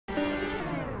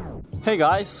Hey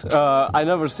guys, I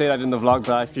never say that in the vlog,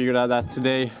 but I figured out that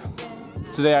today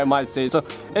I might say it. So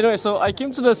anyway, so I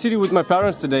came to the city with my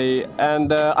parents today,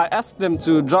 and I asked them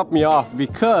to drop me off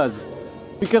because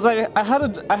I had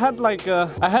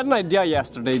an idea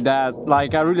yesterday that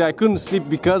like I couldn't sleep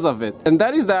because of it, and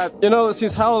that is that, you know,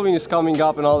 since Halloween is coming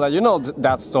up and all that, you know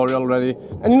that story already,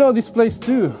 and you know this place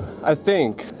too, I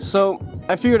think. So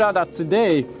I figured out that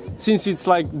today, since it's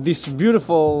like this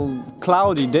beautiful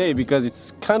cloudy day, because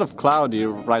it's kind of cloudy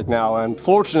right now and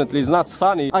fortunately it's not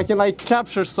sunny, I can like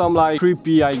capture some like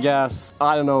creepy, I guess,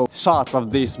 I don't know, shots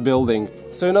of this building.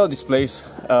 So you know this place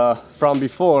from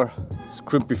before, this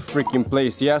creepy freaking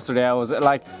place. Yesterday I was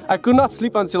like, I could not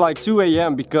sleep until like 2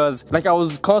 AM because like I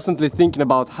was constantly thinking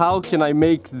about how can I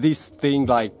make this thing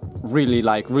like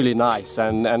really nice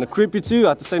and creepy too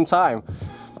at the same time.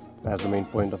 That's the main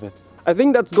point of it. I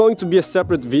think that's going to be a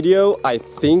separate video, I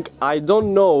think. I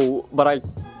don't know, but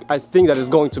I think that it's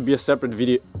going to be a separate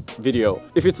video.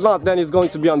 If it's not, then it's going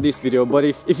to be on this video, but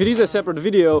if it is a separate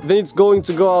video, then it's going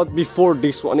to go out before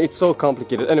this one. It's so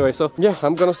complicated. Anyway, so yeah,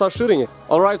 I'm gonna start shooting it.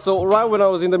 Alright, so right when I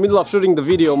was in the middle of shooting the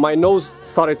video, my nose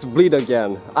started to bleed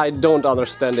again. I don't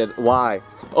understand it. Why?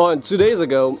 Oh, and 2 days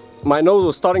ago, my nose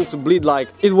was starting to bleed, like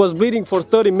it was bleeding for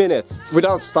 30 minutes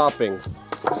without stopping.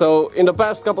 So in the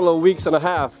past couple of weeks and a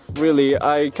half, really,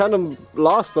 I kind of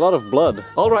lost a lot of blood.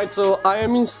 Alright, so I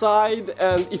am inside,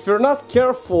 and if you're not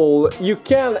careful, you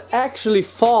can actually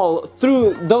fall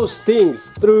through those things,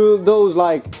 through those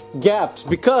like gaps,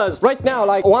 because right now,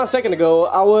 like 1 second ago,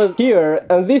 I was here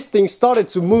and this thing started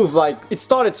to move, like it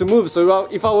started to move. So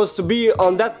if I was to be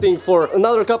on that thing for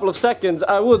another couple of seconds,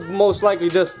 I would most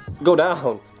likely just go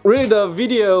down. Really, the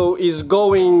video is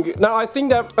going now. I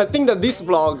think that this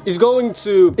vlog is going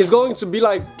to be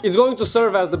like, it's going to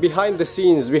serve as the behind the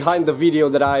scenes, behind the video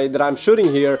that I'm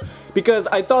shooting here, because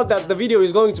I thought that the video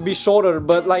is going to be shorter,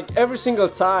 but like every single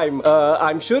time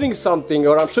I'm shooting something,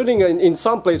 or I'm shooting in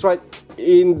some place, right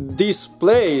in this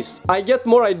place, I get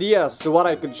more ideas to what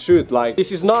I could shoot. Like,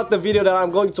 this is not the video that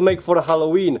I'm going to make for the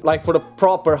Halloween, like for the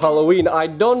proper Halloween. I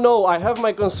don't know, I have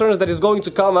my concerns that it's going to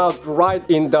come out right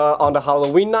on the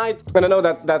Halloween night, and I know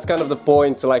that that's kind of the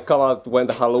point, to like come out when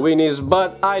the Halloween is,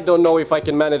 but I don't know if I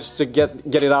can manage to get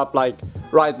it up like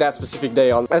right that specific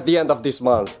day at the end of this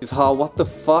month. What the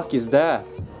fuck is that?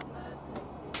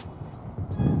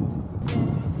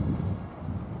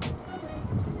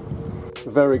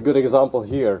 Very good example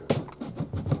here.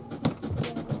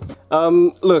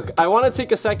 Look, I want to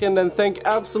take a second and thank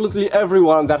absolutely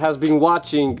everyone that has been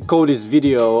watching Cody's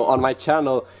video on my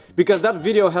channel, because that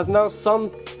video has now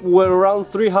somewhere around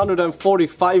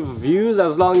 345 views,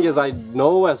 as long as I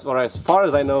know, as far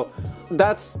as I know.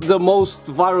 That's the most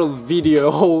viral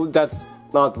video that's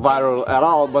not viral at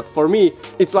all, but for me,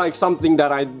 it's like something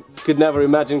that I could never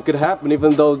imagine could happen,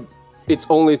 even though it's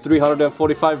only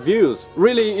 345 views.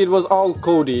 Really, it was all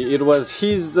Cody. It was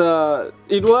his,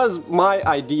 it was my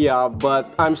idea,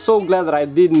 but I'm so glad that I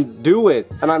didn't do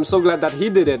it. And I'm so glad that he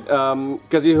did it,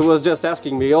 because he was just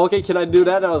asking me, okay, can I do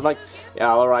that? And I was like,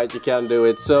 yeah, alright, you can do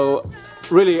it. So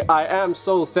really, I am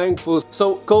so thankful.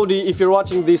 So Cody, if you're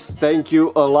watching this, thank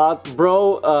you a lot,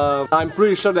 bro. I'm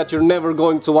pretty sure that you're never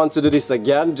going to want to do this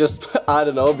again, just I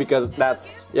don't know, because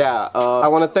that's, yeah. I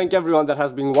want to thank everyone that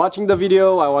has been watching the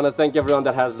video. I want to thank everyone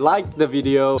that has liked the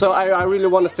video. So I really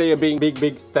want to say a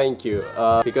big thank you,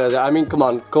 because I mean, come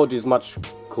on, Cody is much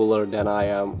cooler than I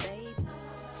am.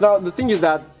 So now the thing is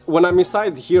that when I'm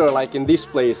inside here, like in this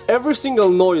place, every single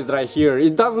noise that I hear,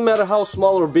 it doesn't matter how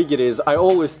small or big it is, I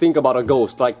always think about a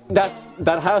ghost. Like,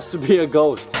 that has to be a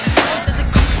ghost.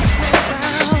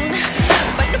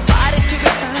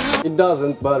 It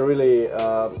doesn't, but really,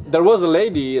 there was a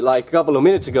lady like a couple of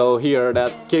minutes ago here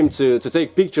that came to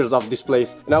take pictures of this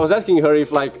place, and I was asking her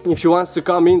if she wants to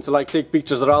come in to like take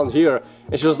pictures around here,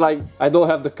 and she was like, I don't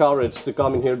have the courage to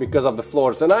come in here because of the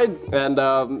floors, and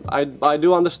I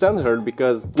do understand her,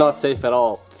 because it's not safe at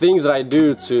all. Things that I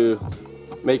do to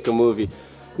make a movie.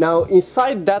 Now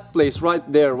inside that place right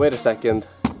there, wait a second.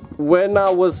 When I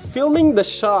was filming the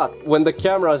shot, when the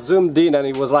camera zoomed in and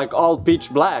it was like all pitch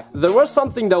black, there was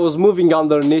something that was moving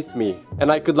underneath me,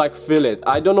 and I could like feel it.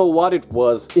 I don't know what it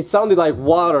was. It sounded like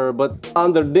water, but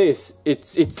under this,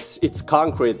 it's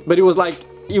concrete. But it was like,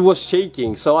 it was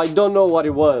shaking, so I don't know what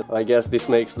it was. I guess this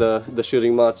makes the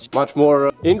shooting much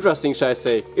more interesting, shall I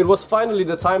say. It was finally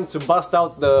the time to bust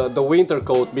out the winter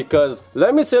coat, because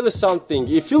let me tell you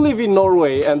something, if you live in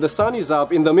Norway and the sun is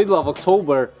up in the middle of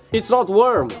October, it's not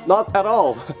warm, not at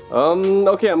all.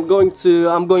 Okay, I'm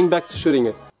going back to shooting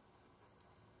it.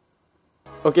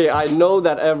 Okay, I know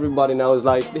that everybody now is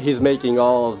like, he's making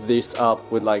all of this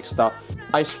up with like stuff.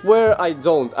 I swear I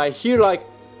don't. I hear like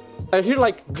I hear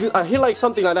like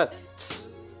something like that tss,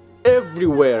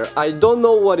 everywhere. I don't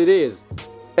know what it is,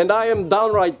 and I am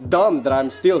downright dumb that I'm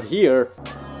still here.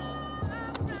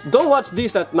 Don't watch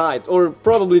this at night, or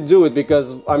probably do it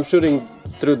because I'm shooting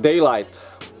through daylight,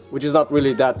 which is not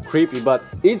really that creepy, but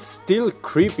it's still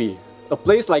creepy. A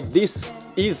place like this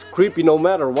is creepy no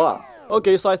matter what.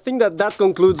 Okay, so I think that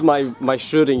concludes my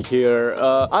shooting here.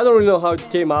 I don't really know how it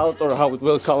came out or how it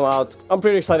will come out. I'm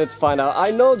pretty excited to find out.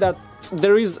 I know that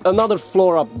there is another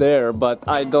floor up there, but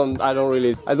I don't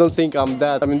think I'm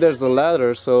that. I mean, there's a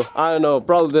ladder, so I don't know,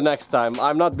 probably the next time.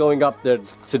 I'm not going up there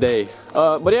today.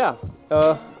 But yeah,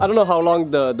 I don't know how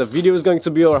long the video is going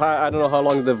to be, or I don't know how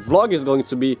long the vlog is going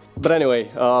to be. But anyway,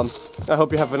 I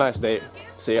hope you have a nice day.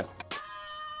 See ya.